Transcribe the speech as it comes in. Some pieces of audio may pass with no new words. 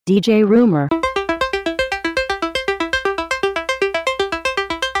DJ Rumor.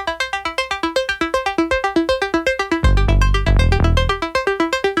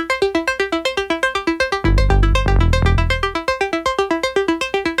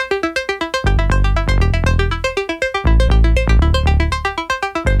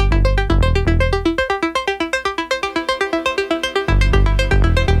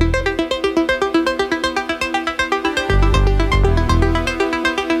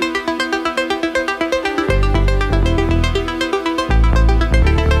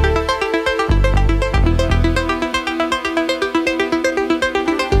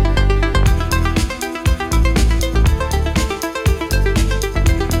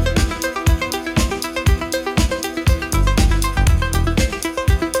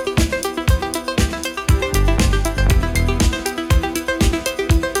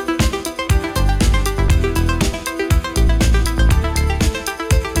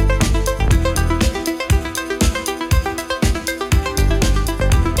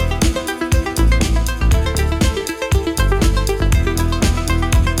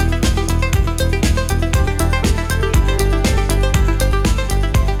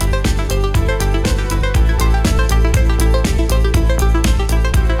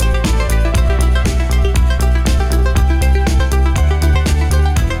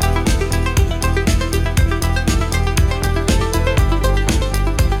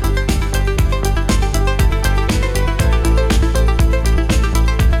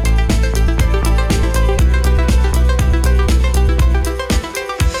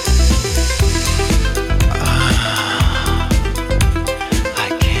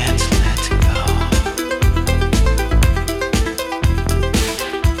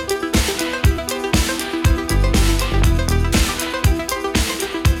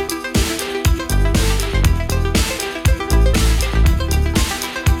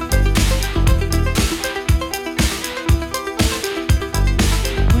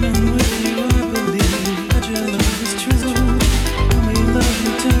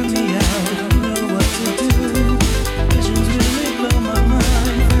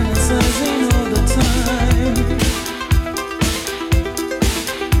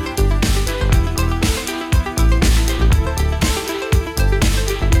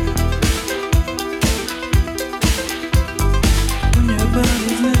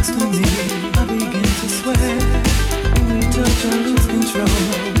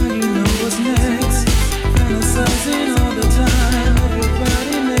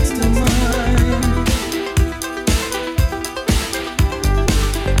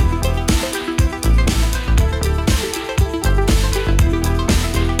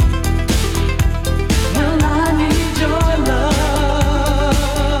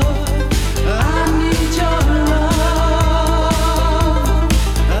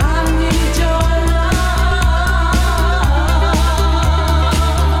 I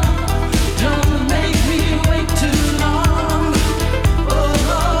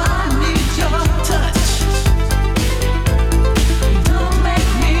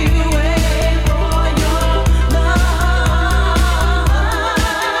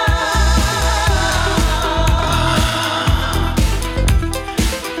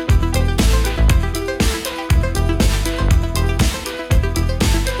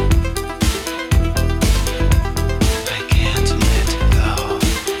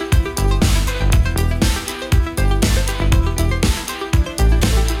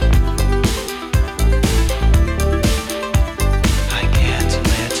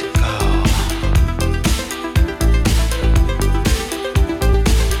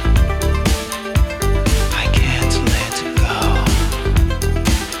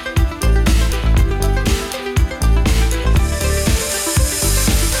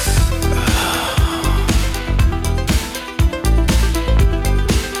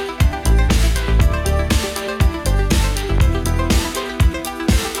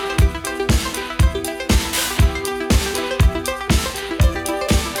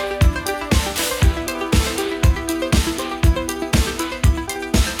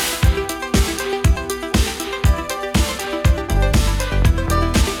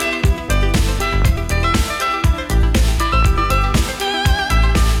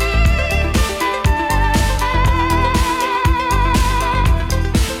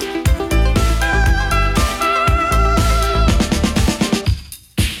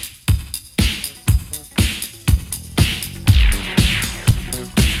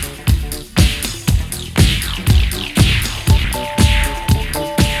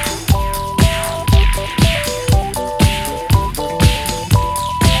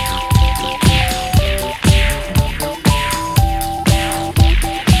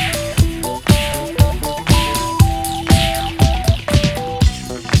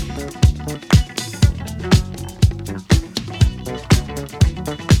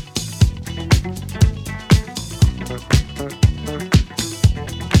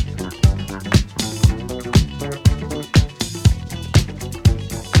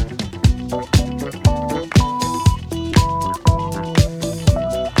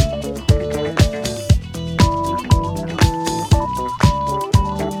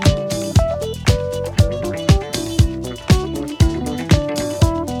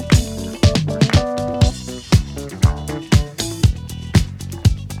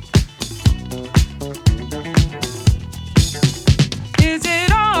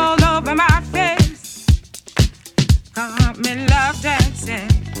me love dancing.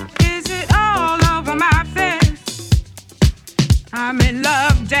 Is it all over my face? I'm in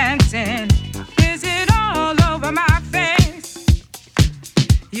love dancing. Is it all over my face?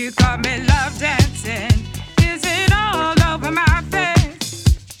 You got me love dancing. Is it all over my face?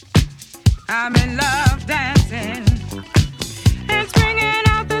 I'm in love dancing. It's bringing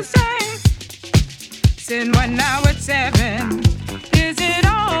out the same. Since one now it's 7. Is it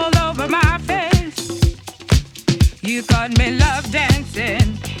all over my face? You got me love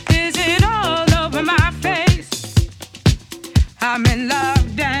dancing. Is it all over my face? I'm in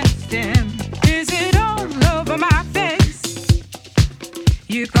love dancing. Is it all over my face?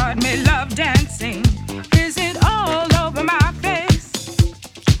 You got me love dancing. Is it all over my face?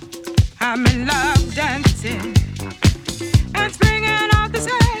 I'm in love dancing. It's bringing out the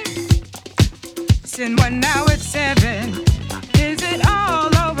same. Since one now it's 7. Is it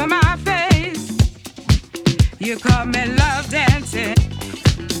all over my face? You call me love dancing.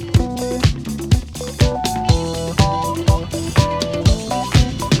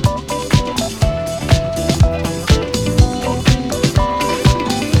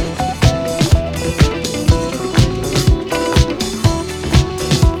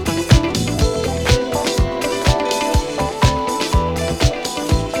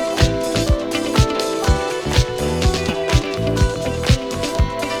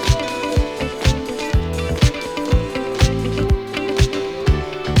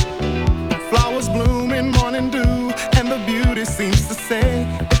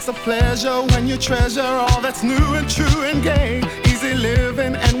 Pleasure when you treasure all that's new and true and gay. Easy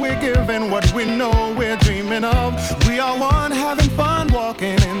living and we're giving what we know we're dreaming of. We are one having fun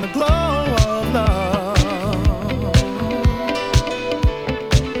walking in the glow of love.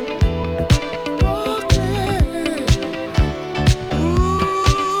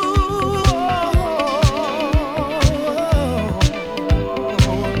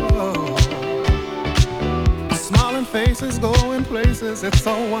 Faces going places, it's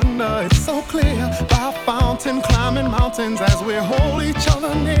so wonder, it's so clear. By a fountain, climbing mountains as we hold each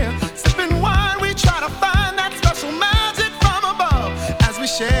other near. Sipping wine, we try to find that special magic from above. As we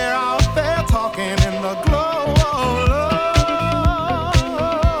share our affair, talking in the glow of love.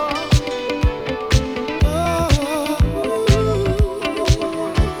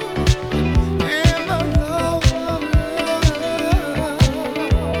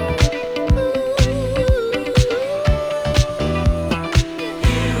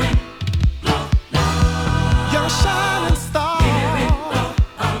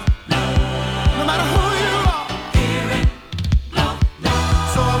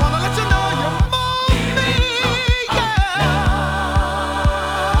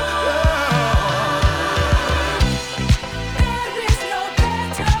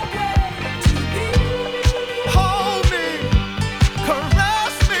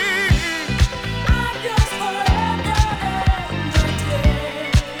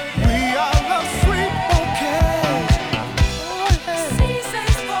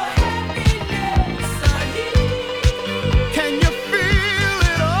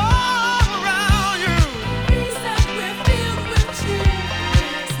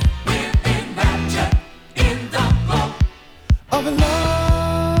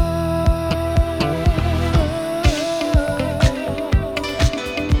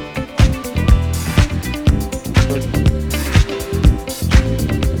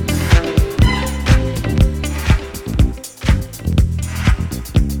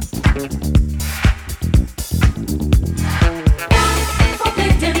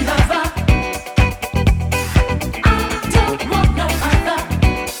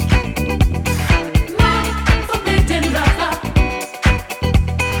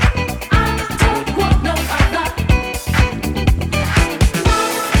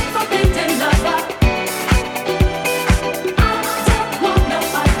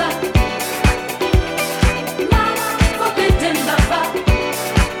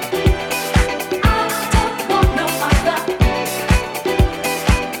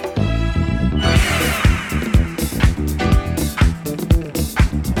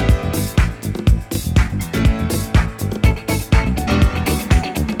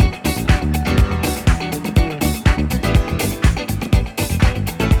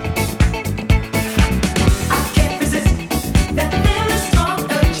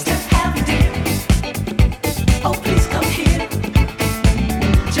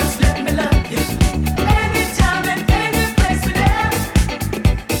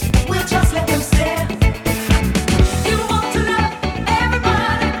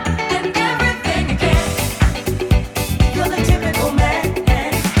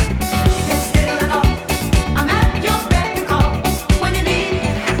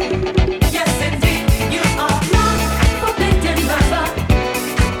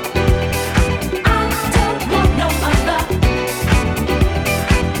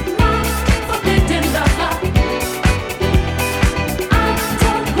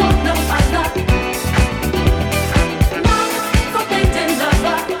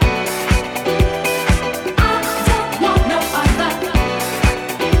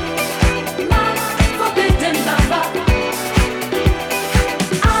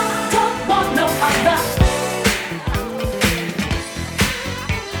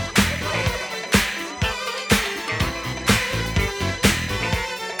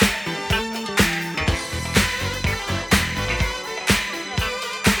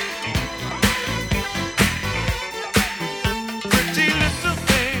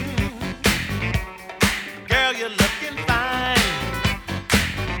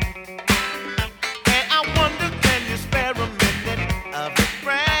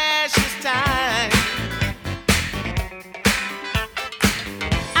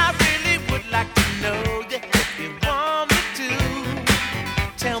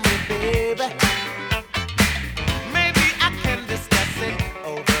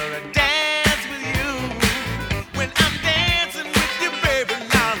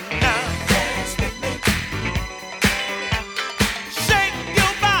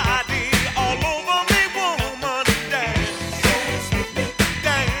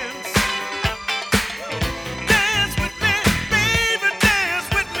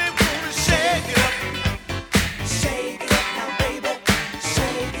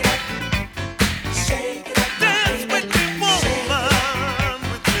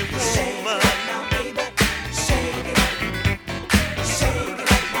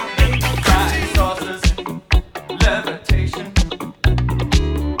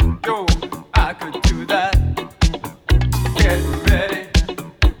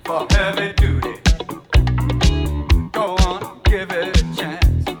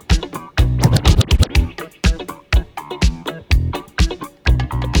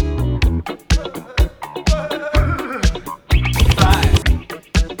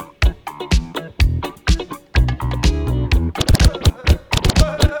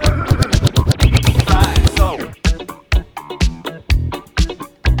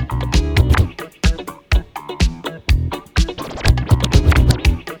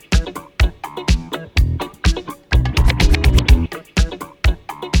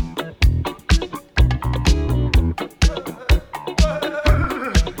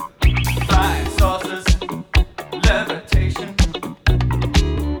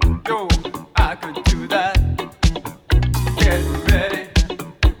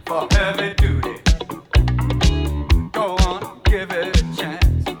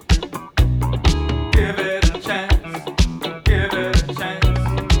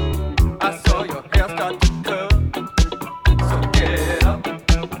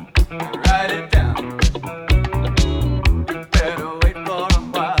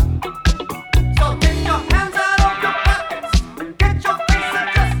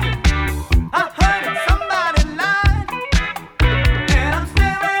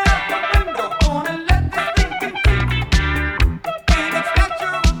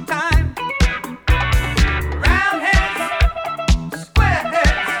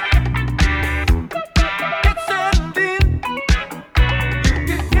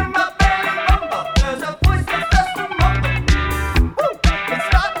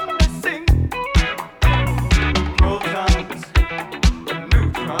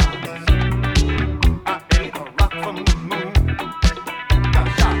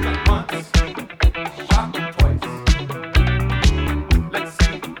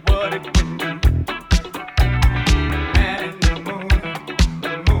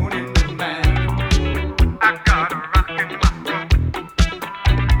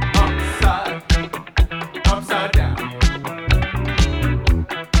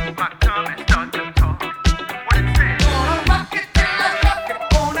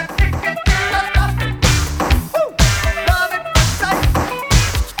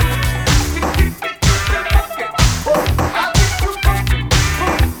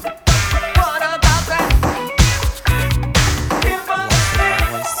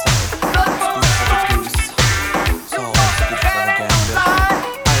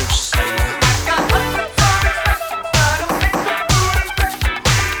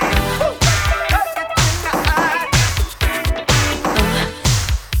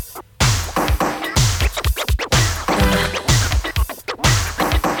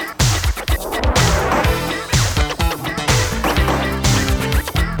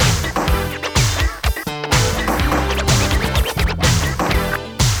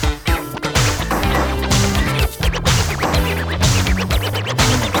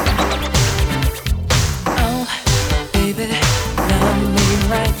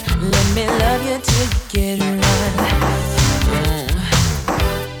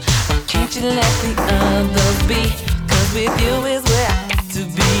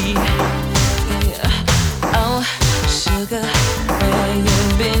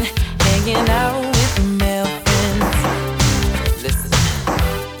 hanging out with the male friends. Listen,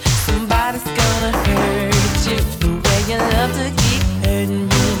 somebody's gonna hurt you the way you love to keep hurting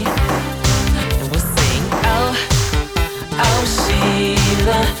me. And we'll sing, oh, oh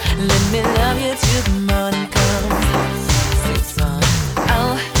Sheila, let me love you till the morning comes. Sing song,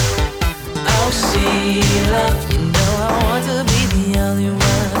 oh, oh Sheila, you know I want to be the only one.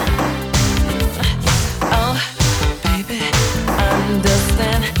 Oh, baby,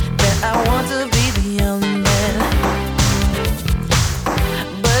 understand that I want to be the only man.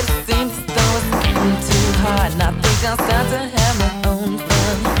 But it seems as though it's getting too hard, and I think I'll start to have my own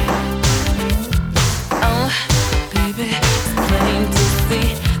fun. Oh, baby, it's plain to see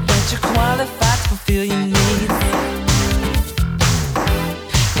that you're qualified to fulfill your needs.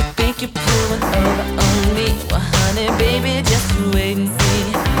 You think you're pulling over on me? Well, honey, baby, just you wait and see.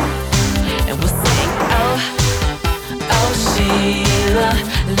 And we'll sing, oh, oh Sheila,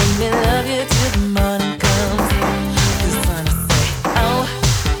 let me love you till the morning comes. This one I say, oh,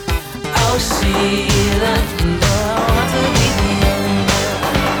 oh Sheila, you know I want to be the only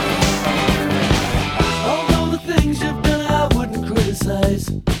one. Although the things you've done I wouldn't criticize,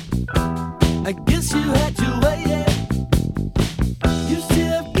 I guess you had your way, yeah. You see,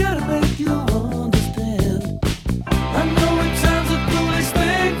 I've gotta make you understand. I know it sounds a foolish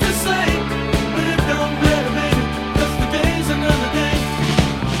thing to say, but it don't matter, baby, 'cause the day's another day.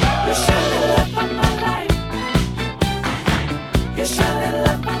 You shine a light on my life. You shine a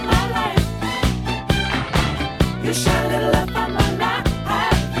light on my life. You shine a light on my life.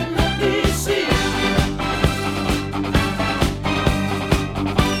 Let me see.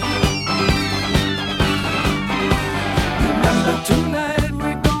 Remember tonight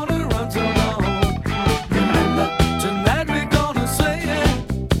we're gonna run so long. Remember tonight we're gonna say it.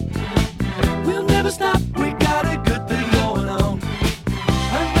 We'll never stop, we got a good thing going on.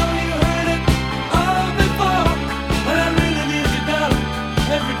 I know you heard it all before, but I really need you, darling.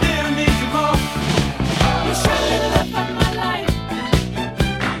 Every day I need you more. You shine a light on my life.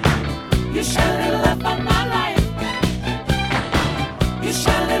 You shine a light on my life. You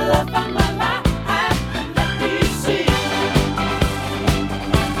shine a light on my life. Let me see.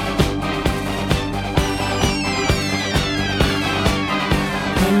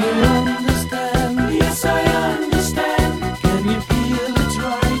 Can you understand? Yes, I understand. Can you feel it's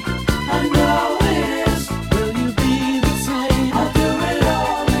right? I know it is. Will you be the same? I'll do it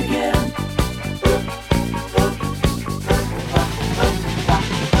all again.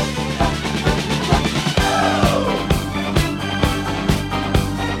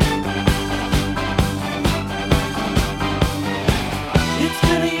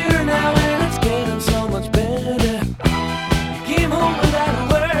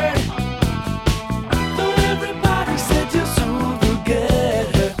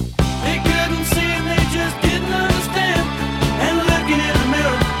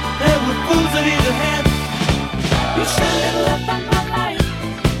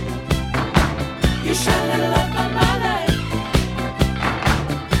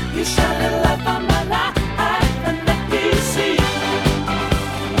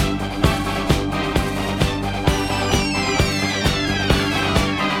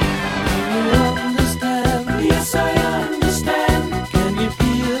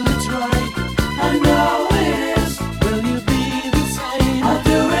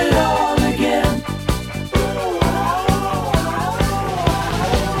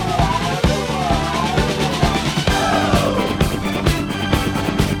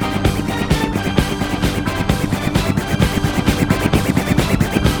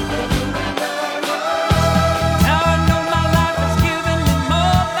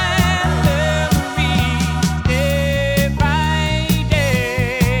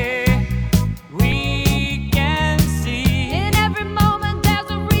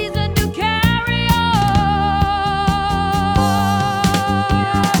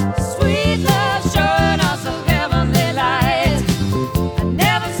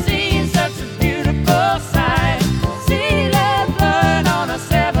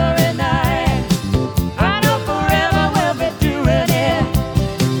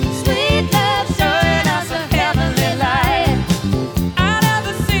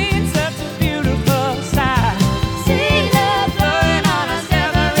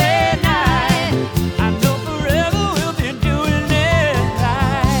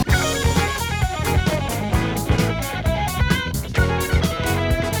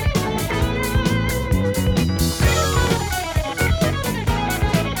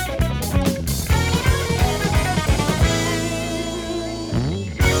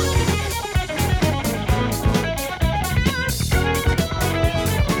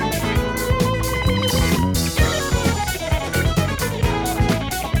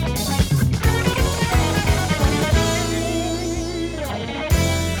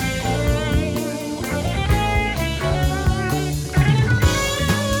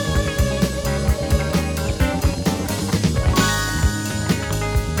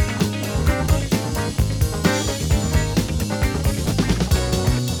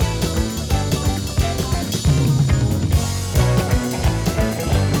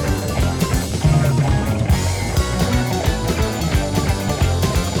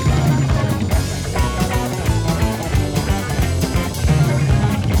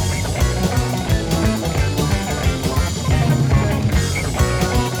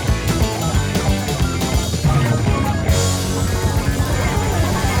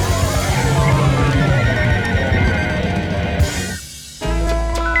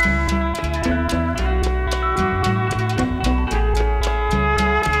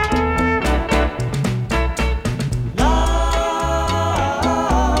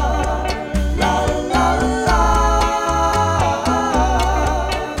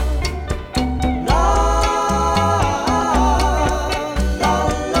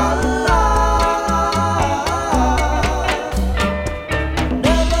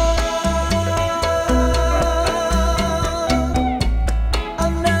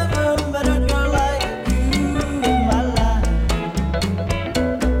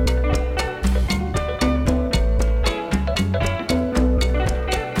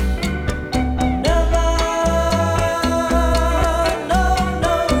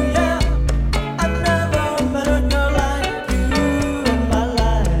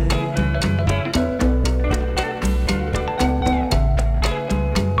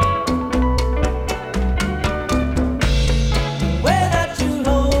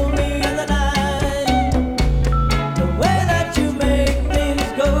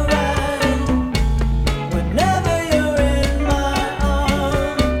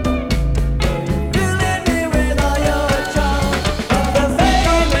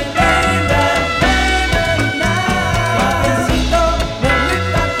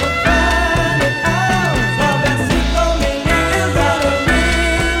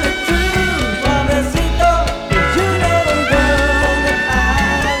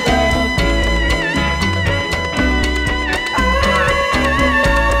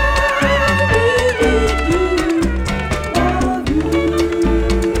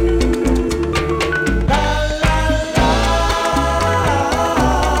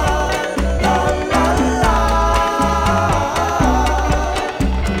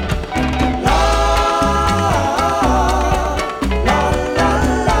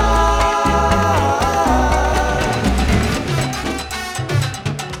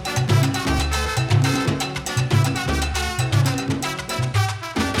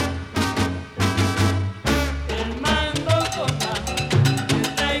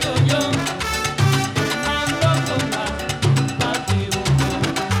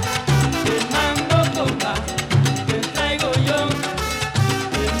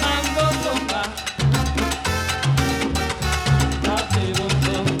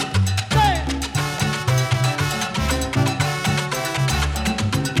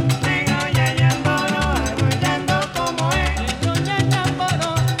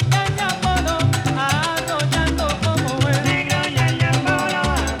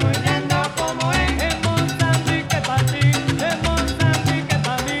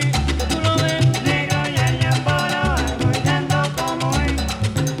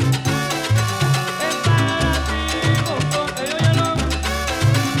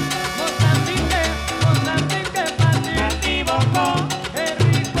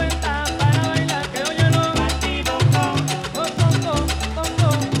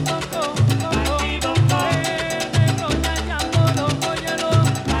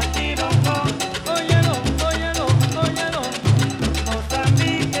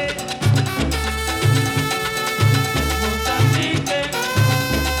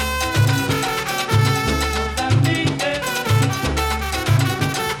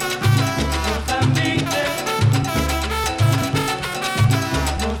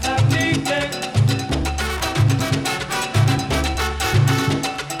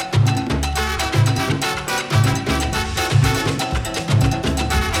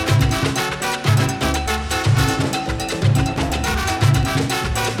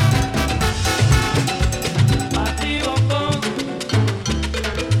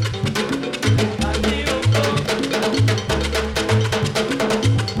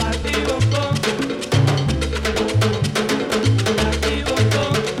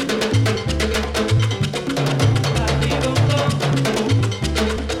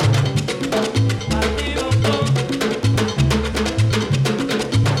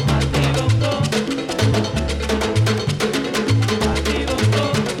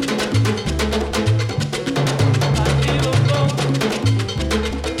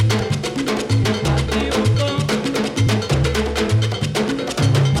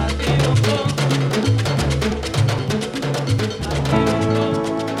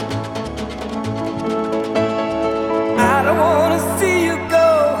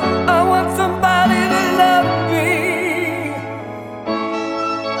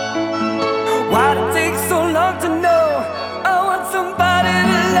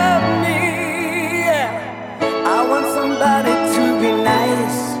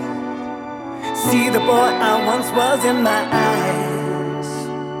 see the boy I once was in my eyes.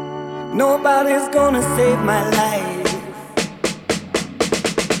 Nobody's gonna save my life.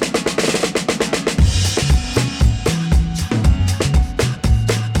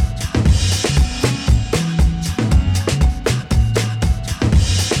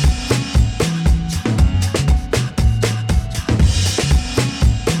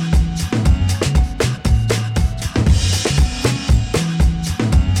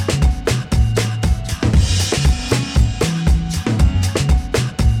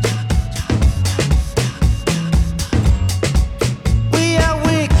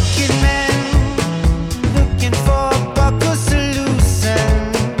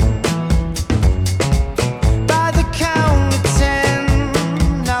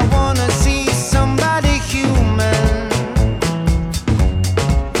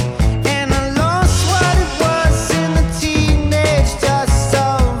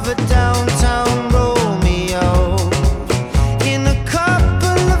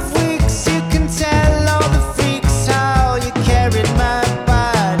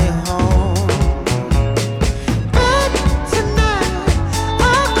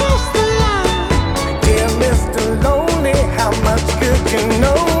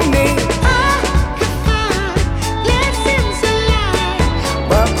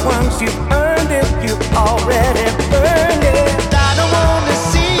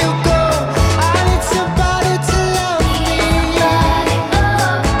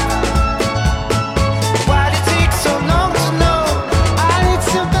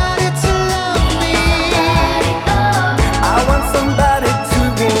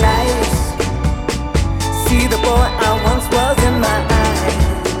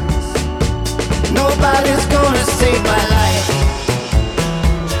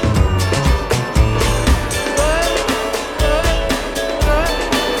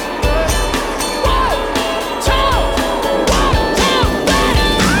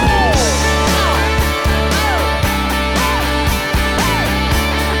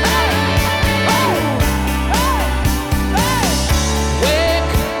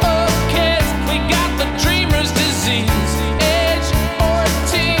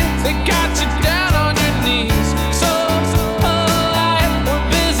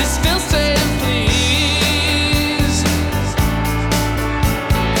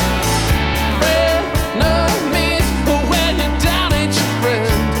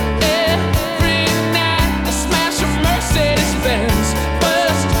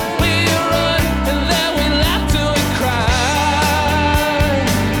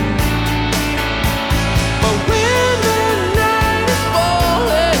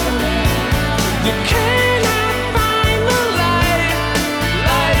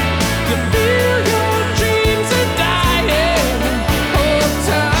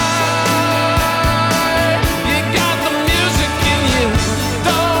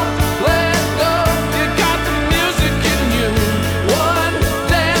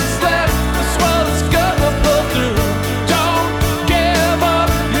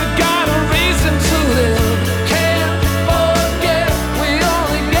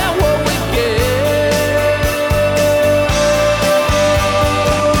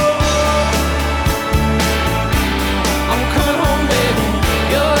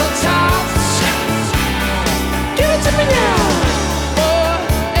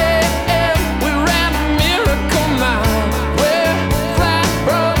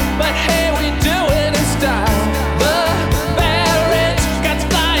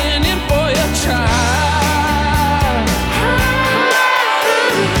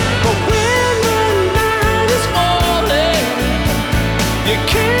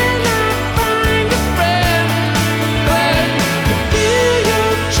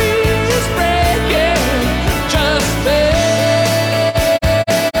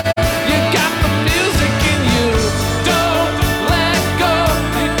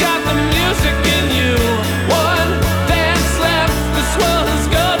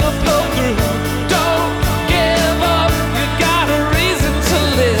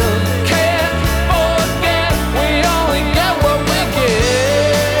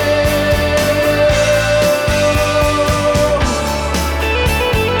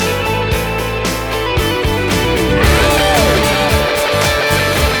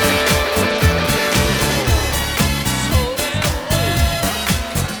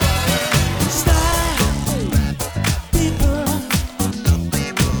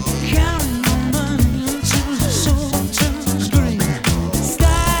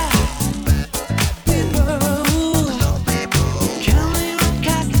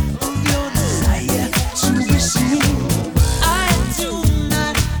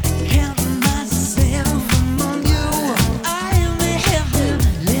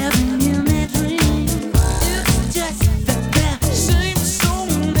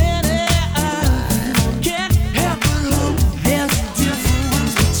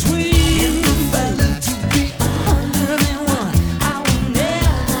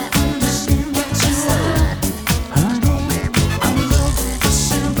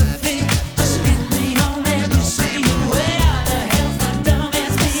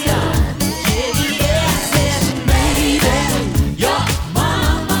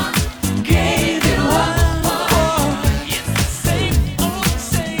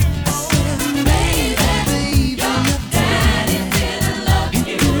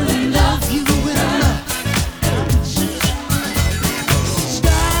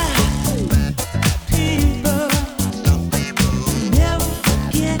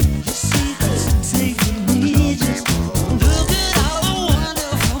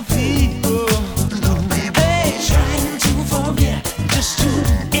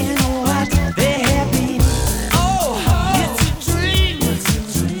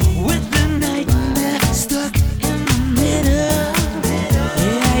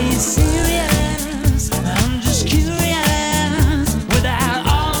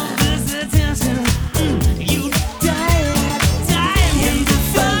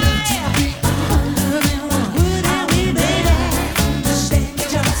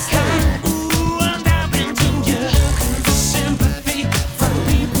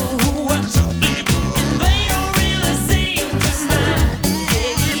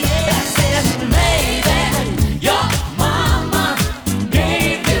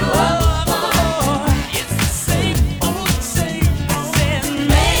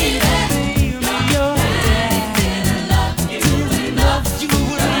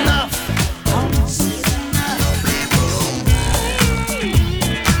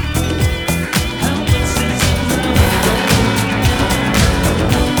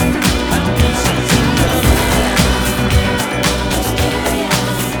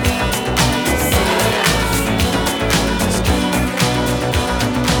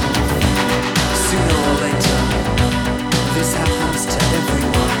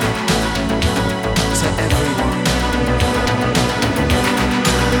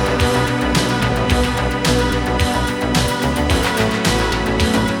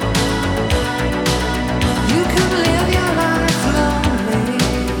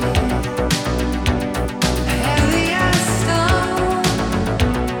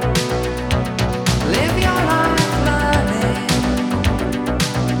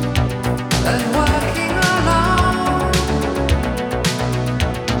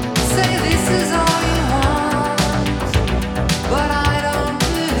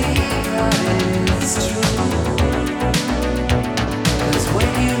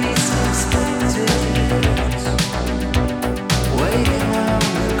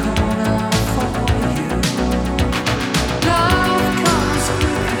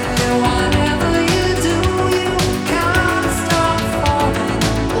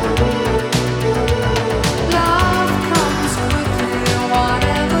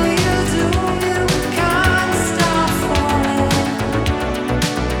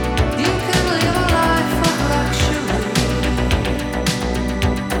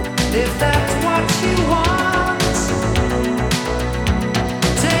 if that's what you want.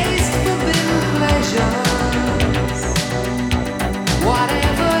 Taste forbidden pleasures,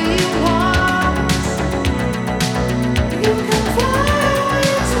 whatever you want. You can fly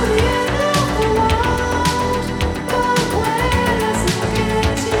to the end of the world, but where does it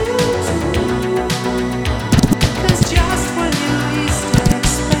get you to? 'Cause just when you least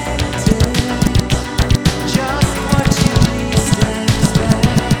expect it, just what you least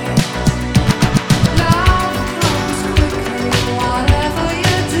expect, love comes quickly. Whatever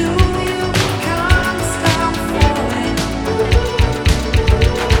you do, you can't stop falling.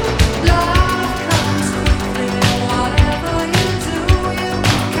 Love comes quickly. Whatever you do, you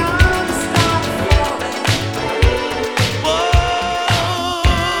can't stop falling.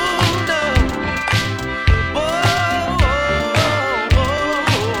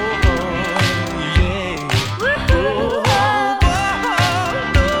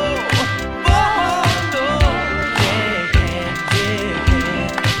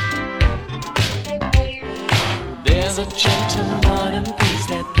 There's a gentle autumn breeze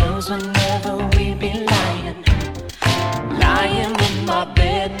that blows whenever we be lying in my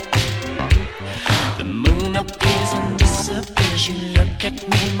bed. The moon appears and disappears. You look at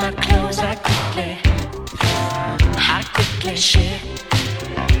me, my clothes I quickly shed.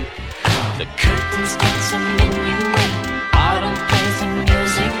 The curtains dance a minuet. Autumn plays the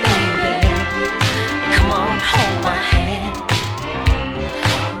music, baby. Come on, hold my hand.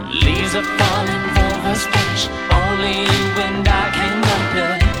 Leaves are falling, vulvas flash. Only you and I can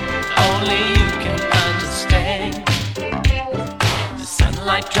wonder. Only you can understand. The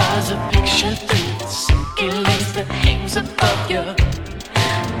sunlight draws a picture through the silky lace that hangs above your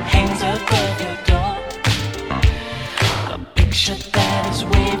door. A picture that is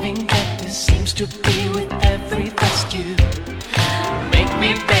waving cactus seems to be with every thrust you make me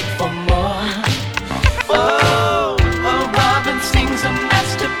beg for more. Oh, a robin sings a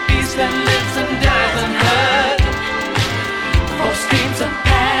masterpiece that lives and dies unheard. For streams of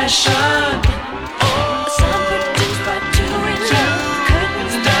passion, some produced by two in love.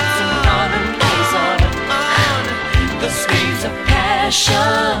 Curtains dancing on and plays on the screams of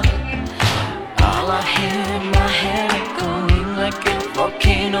passion. All I hear in my head echoing like a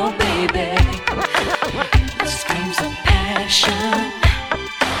volcano, baby. The screams of passion,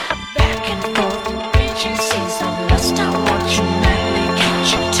 back and forth, reaching seas of lust. I want you madly. Can't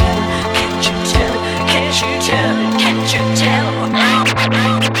you tell? Can't you tell? Can't you tell? Can't you tell?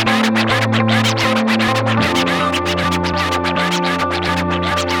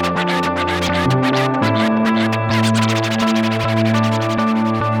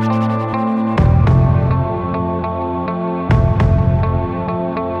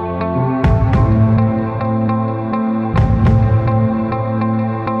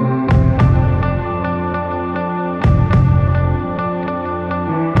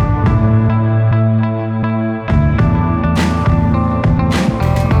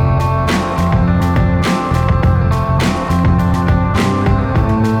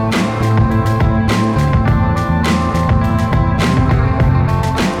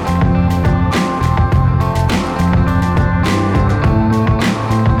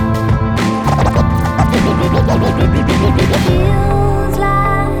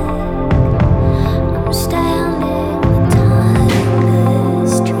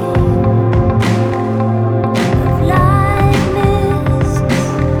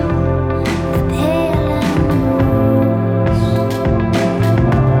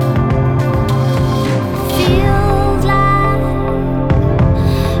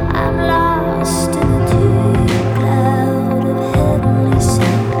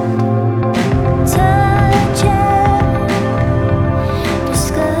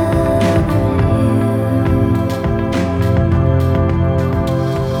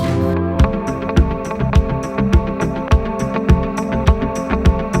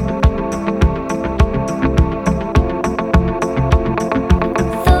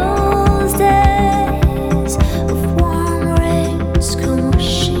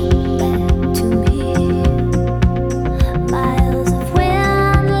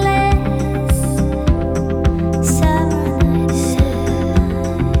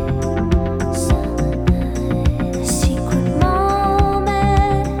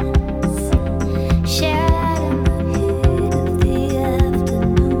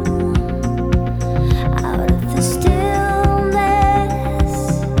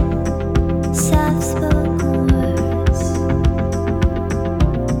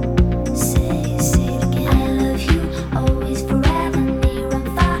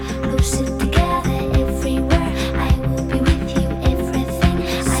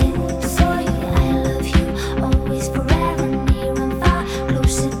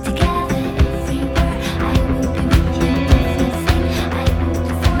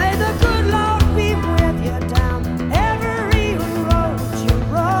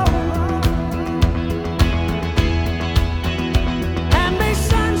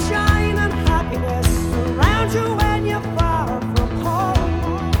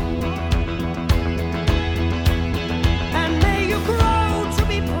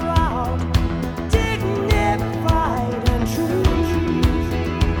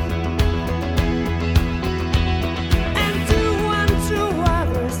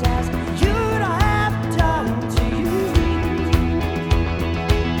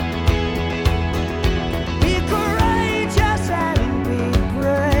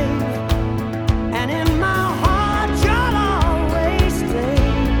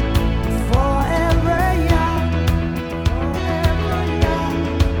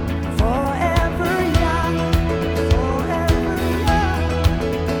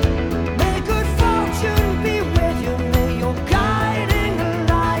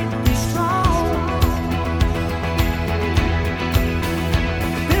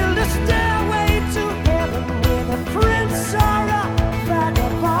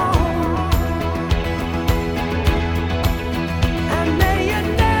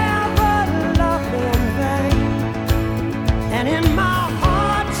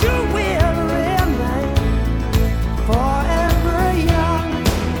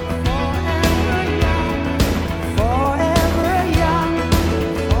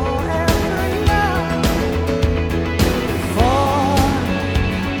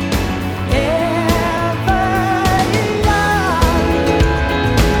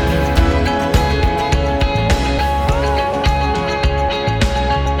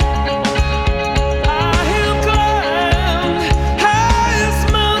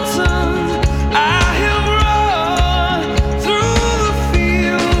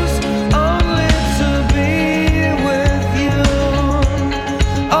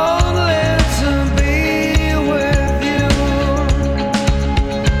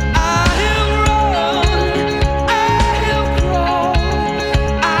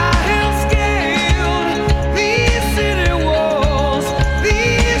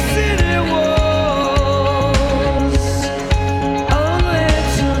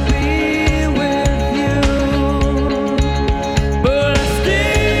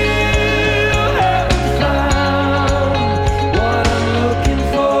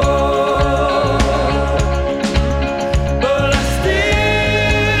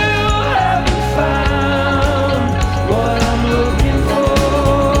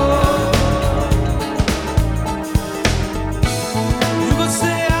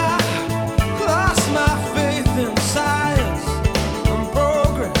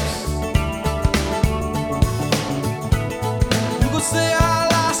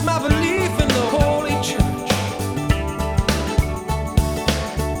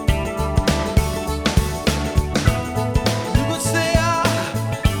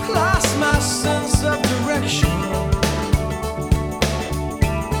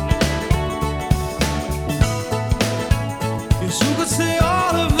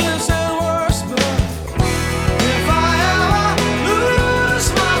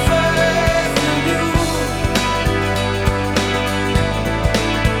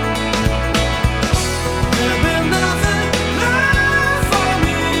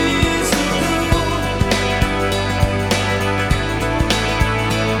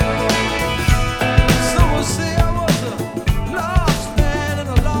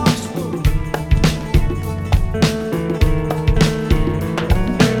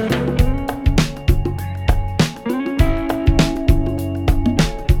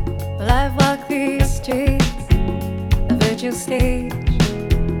 virtual stage,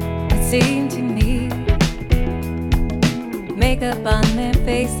 it seemed to me. Makeup on their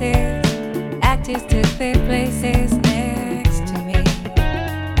faces, actors took their places next to me.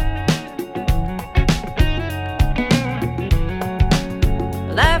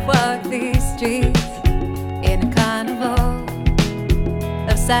 Well, I've walked these streets in a carnival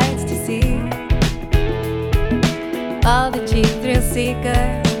of sights to see. All the cheap thrill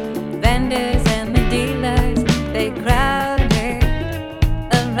seekers, vendors and the dealers, they crowded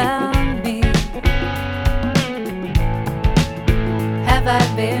around me. Have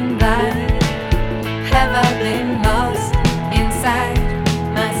I been blind? Have I been lost inside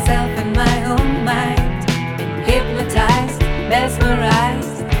myself and my own mind? Been hypnotized,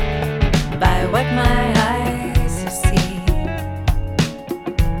 mesmerized by what my eyes have seen.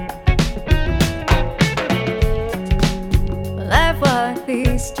 Well, I've walked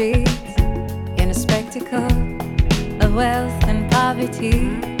these streets in a spectacle of wealth and poverty.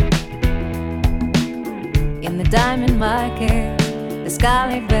 In the diamond market, the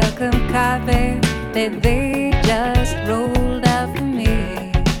scarlet welcome carpet that they just rolled out for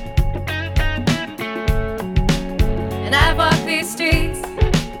me. And I've walked these streets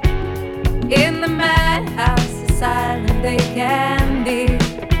in the madhouse, asylum they can be,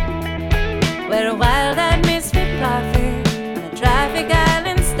 where a wild-eyed misfit prophet on a traffic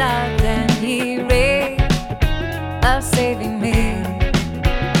island stopped and he raved of saving me.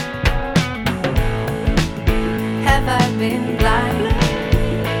 Have I been blind?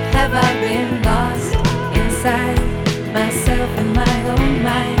 Have I been lost inside myself and my own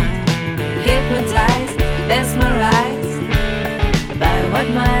mind? Hypnotized, mesmerized by what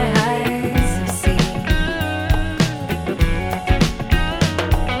my eyes have seen.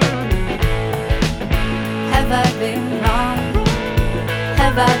 Have I been wrong?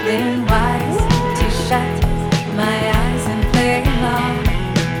 Have I been wise to shut my eyes and play along?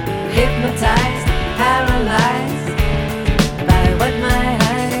 Hypnotized, paralyzed by what my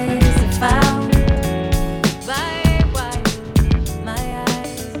eyes have found. By what my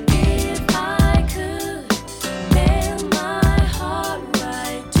eyes. If I could nail my heart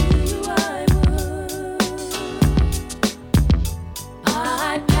right to you, I would.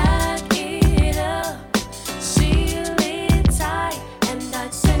 I'd pack it up, seal it tight, and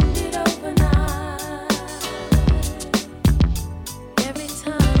I'd send it overnight. Every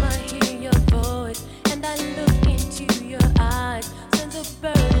time I hear your voice and I look into your eyes, sends a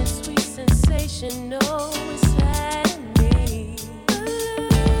burning sweet sensation always saddening me.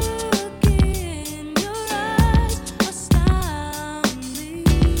 Look in your eyes astound me.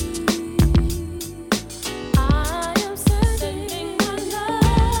 I am sending my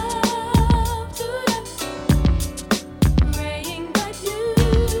love to you, praying that you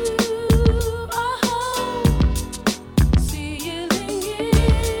are home, sealing it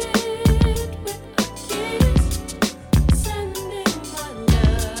with a kiss, sending my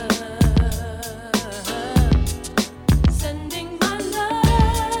love, sending my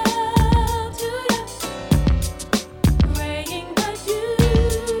love to you, praying that you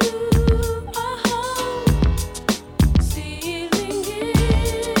are home, sealing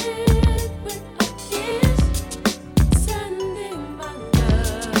it with a kiss, sending my love.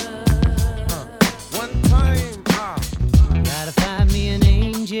 One time, Gotta find me an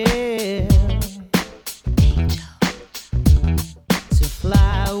angel to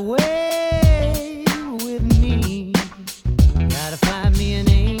fly away with me. Gotta find me an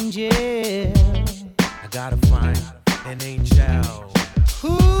angel I gotta find an angel.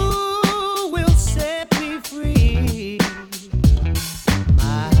 who will set me free.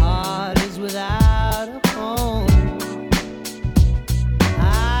 My heart is without a home.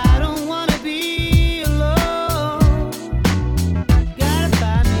 I don't wanna be alone. Gotta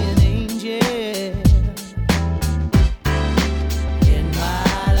find me an angel in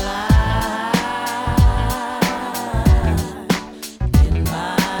my life. In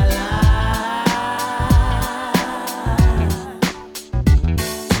my life.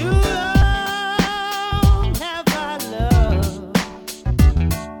 Too long have I loved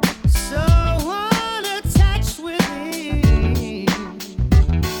someone attached with me.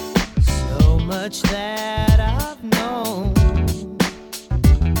 So much that I've known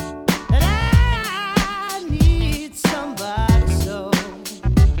that I need somebody so.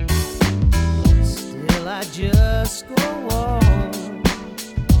 Still I just go on,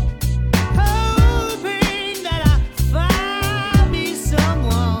 hoping that I find me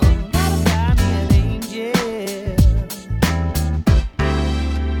someone. Gotta find me an angel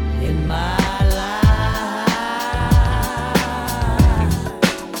in my life.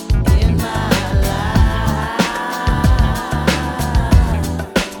 In my life.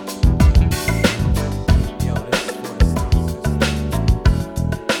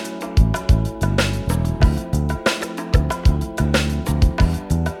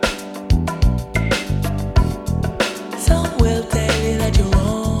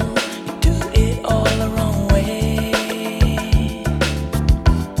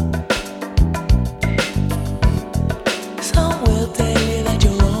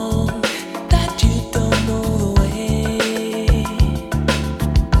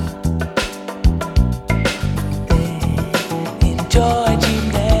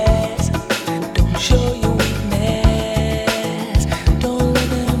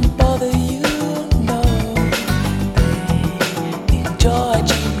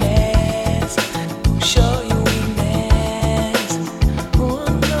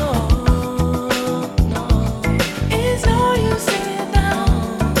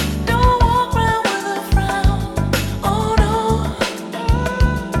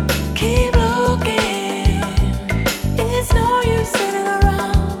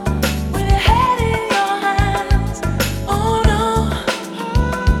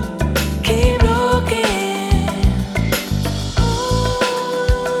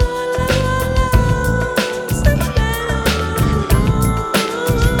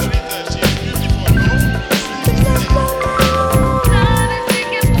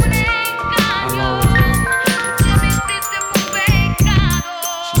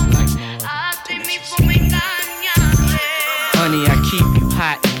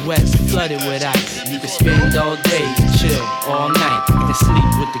 flooded with ice. You can spend all day, chill all night, and sleep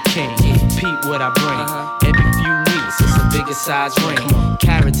with the king. Peep what I bring. Every few weeks, it's a bigger size ring.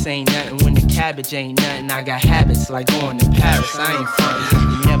 Carrots ain't nothing when the cabbage ain't nothing. I got habits like going to Paris. I ain't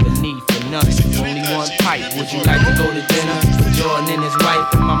frontin'. You never need for nothing. Only one pipe. Would you like to go to dinner with Jordan and his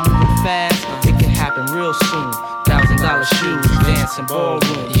wife? Am I moving fast? It could happen real soon. $1,000 shoes, dancing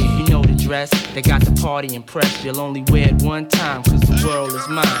ballroom. You know the dress. They got the party impressed. You'll only wear it one time, cause the world is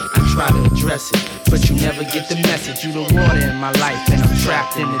mine. I try to address it, but you never get the message. You the water in my life, and I'm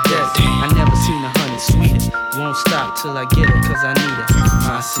trapped in the desert. I never seen a honey sweeter. Won't stop till I get it, cause I need it.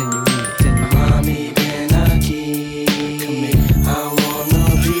 My señorita. Mami, ven aquí. I wanna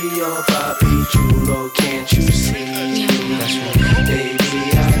be your papi chulo, can't you see? That's right. Baby,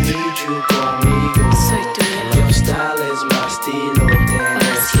 I need you conmigo. Soy tuyo. Your style is my estilo. Te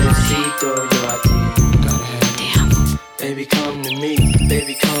necesito yo a ti. Te amo. Baby, come to me.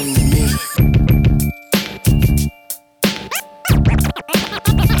 Baby, come to me.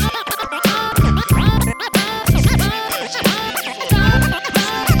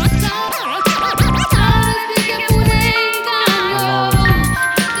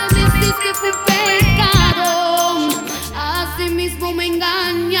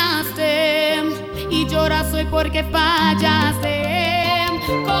 Porque fallaste.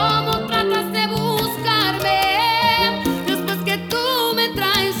 ¿Cómo tratas de buscarme después que tú me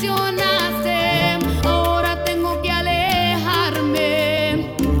traicionaste? Ahora tengo que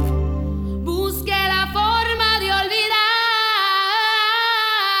alejarme. Busqué la forma de olvidarte.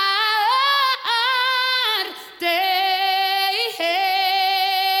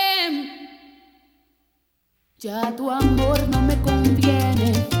 Ya tu amor no me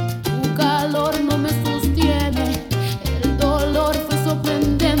conviene, tu calor no me sostiene, el dolor fue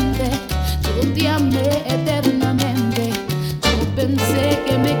sorprendente, yo te amé eternamente, yo pensé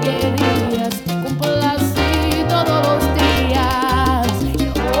que me querías, complací todos los días, y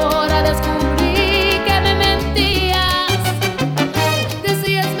ahora descubrí que me mentías,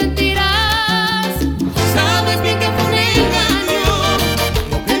 decías mentiras, sabes bien que fue un engaño,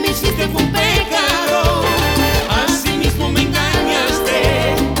 lo que me hiciste fue un pecado. Así mismo me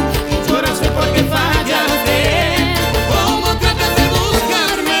engañaste y lloraste porque fallaste. ¿Cómo tratas de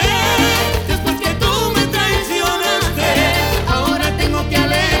buscarme después que tú me traicionaste? Ahora tengo que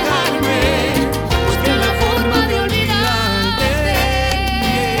alejarme. Busqué la forma de olvidarte.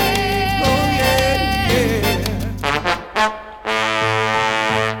 Oh, yeah, yeah.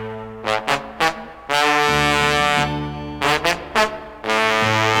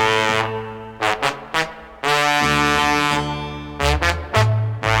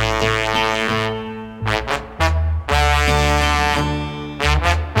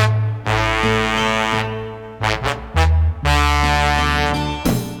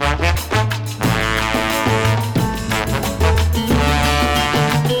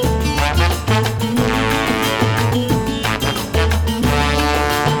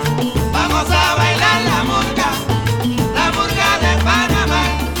 Vamos a bailar la murga de Panamá.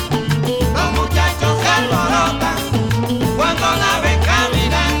 Los muchachos se alborotan cuando la ven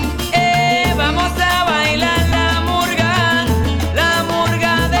caminar. Vamos a bailar la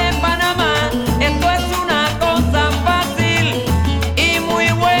murga de Panamá. Esto es una cosa fácil y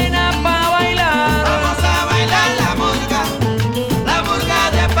muy buena para bailar. Vamos a bailar la murga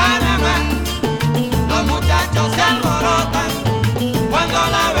de Panamá. Los muchachos se alborotan cuando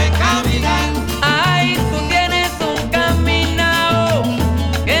la ven caminar. Ay, tú tienes un caminao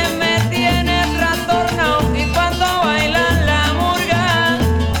que me tiene trastornado. Y cuando bailan la murga,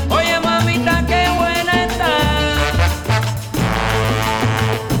 oye mamita, qué buena está.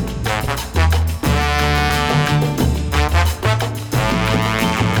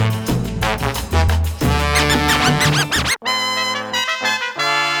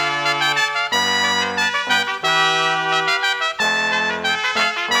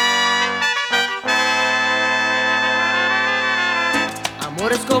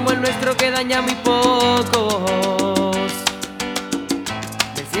 Amores como el nuestro que daña muy pocos.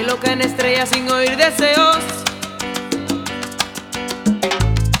 Del cielo caen estrellas sin oír deseos.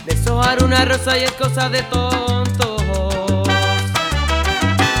 Deshojar una rosa y es cosa de tontos.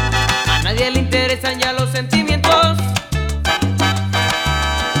 A nadie le interesan ya los sentimientos.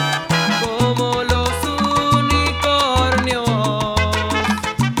 Como los unicornios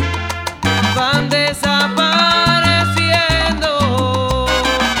van desapareciendo.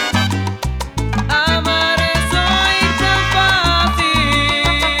 Amar es hoy tan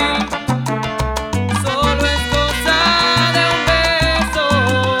fácil, solo es cosa de un beso.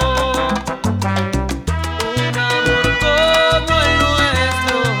 Un amor como el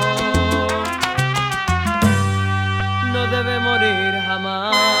nuestro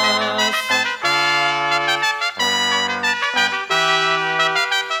jamás.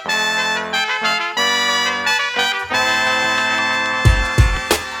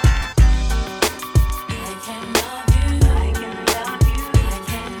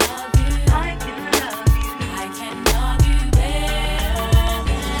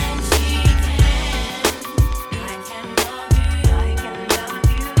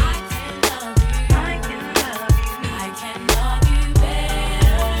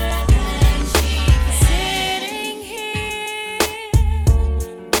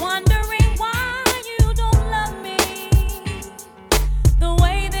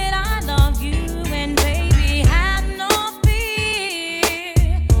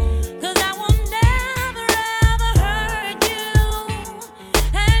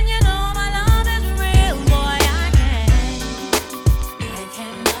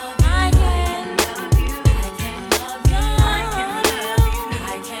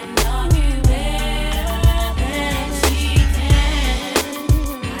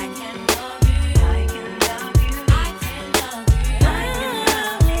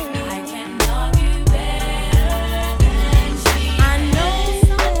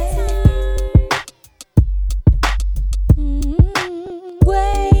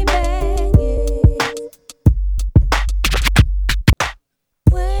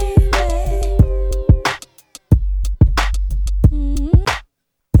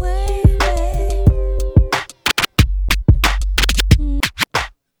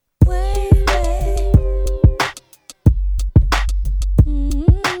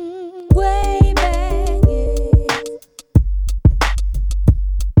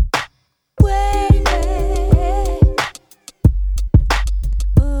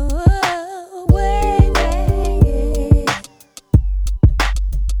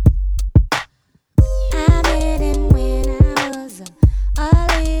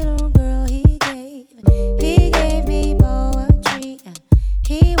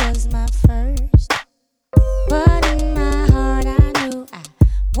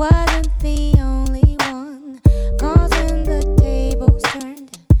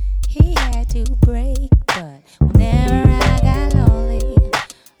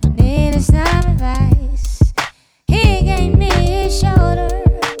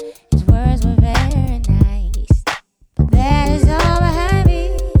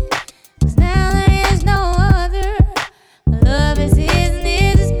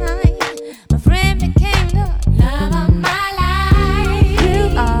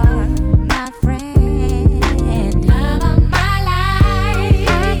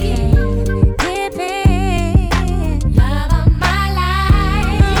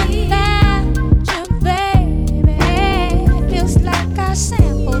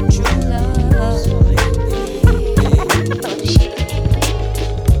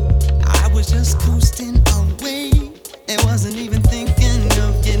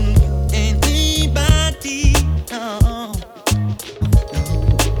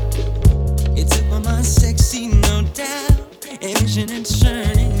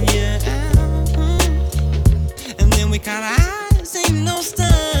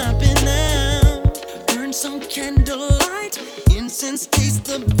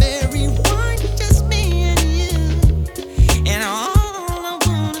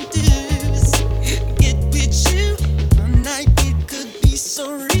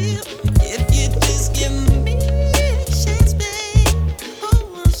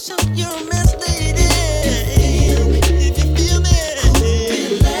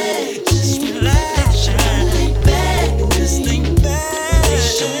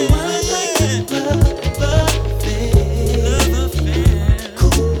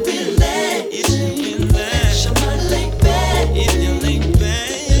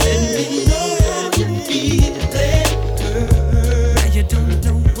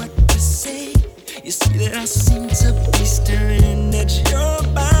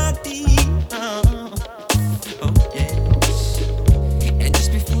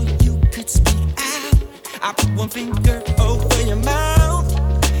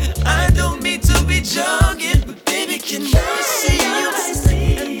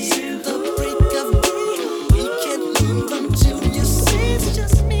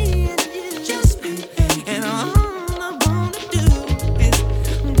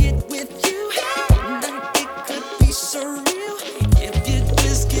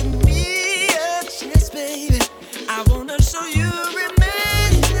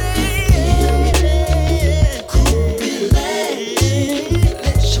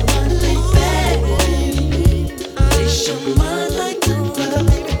 Like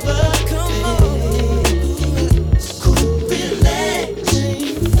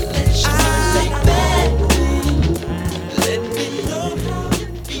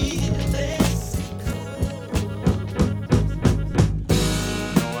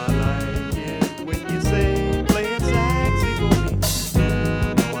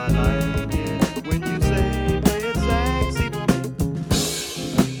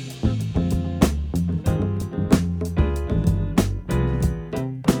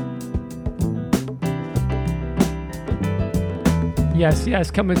Yes,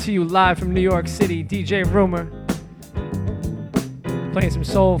 coming to you live from New York City, DJ Rumor. Playing some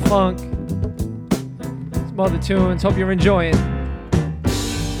soul funk, some other tunes. Hope you're enjoying.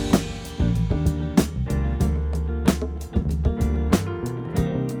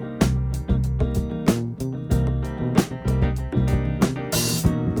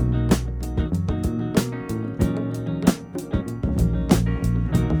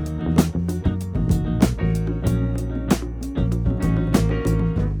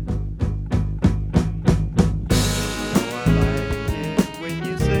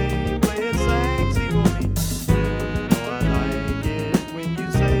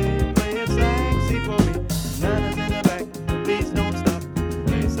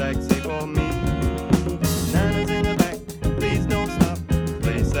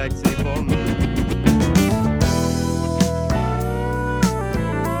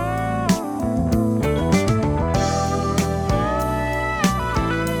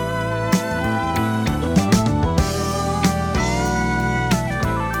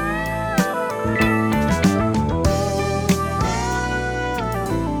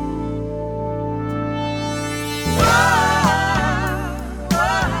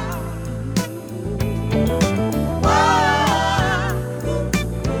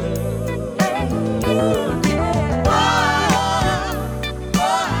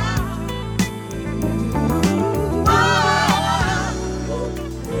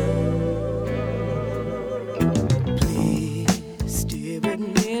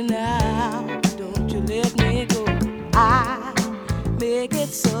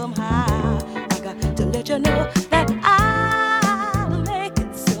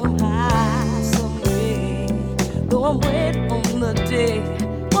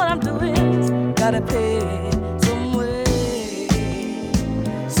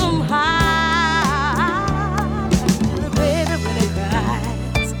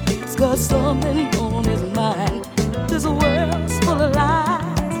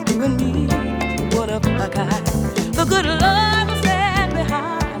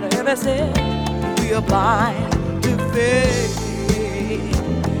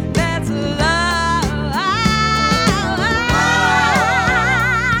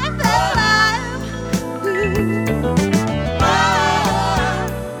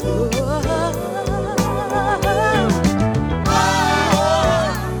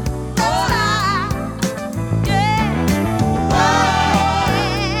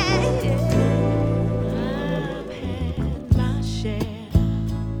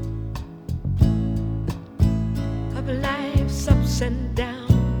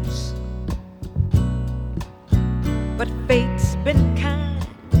 What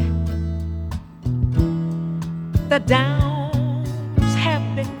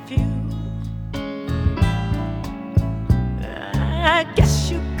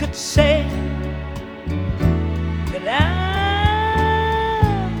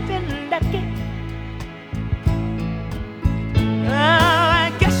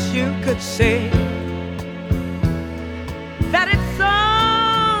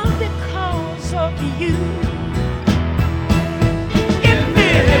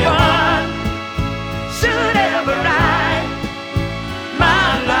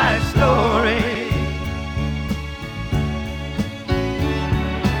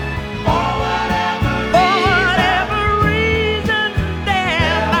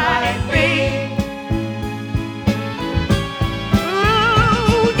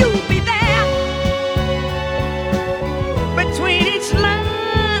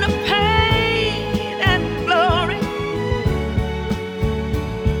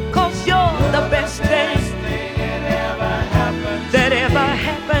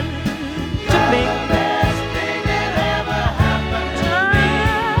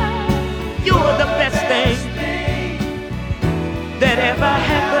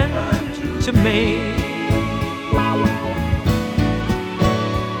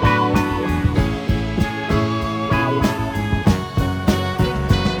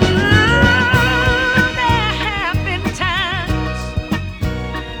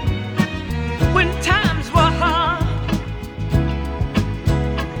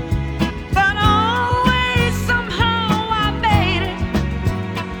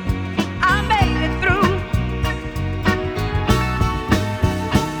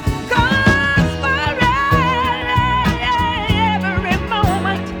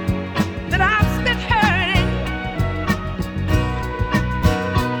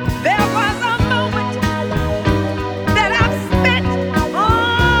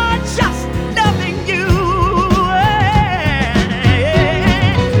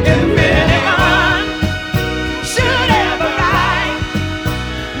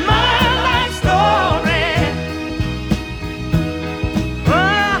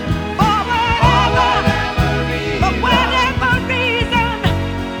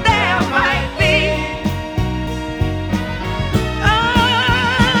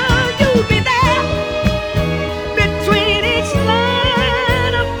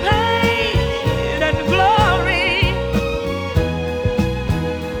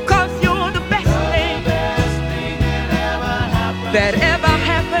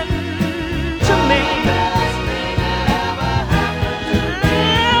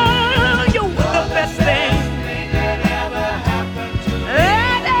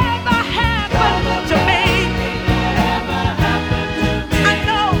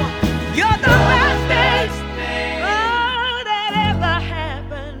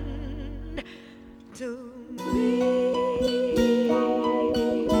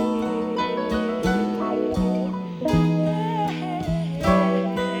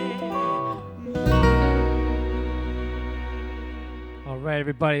right,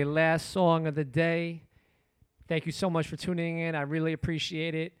 everybody. Last song of the day. Thank you so much for tuning in. I really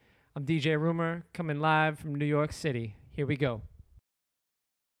appreciate it. I'm DJ Rumor, coming live from New York City. Here we go.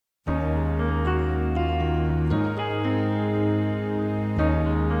 How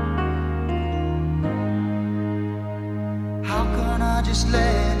can I just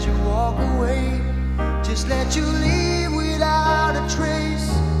let you walk away? Just let you leave without a trace?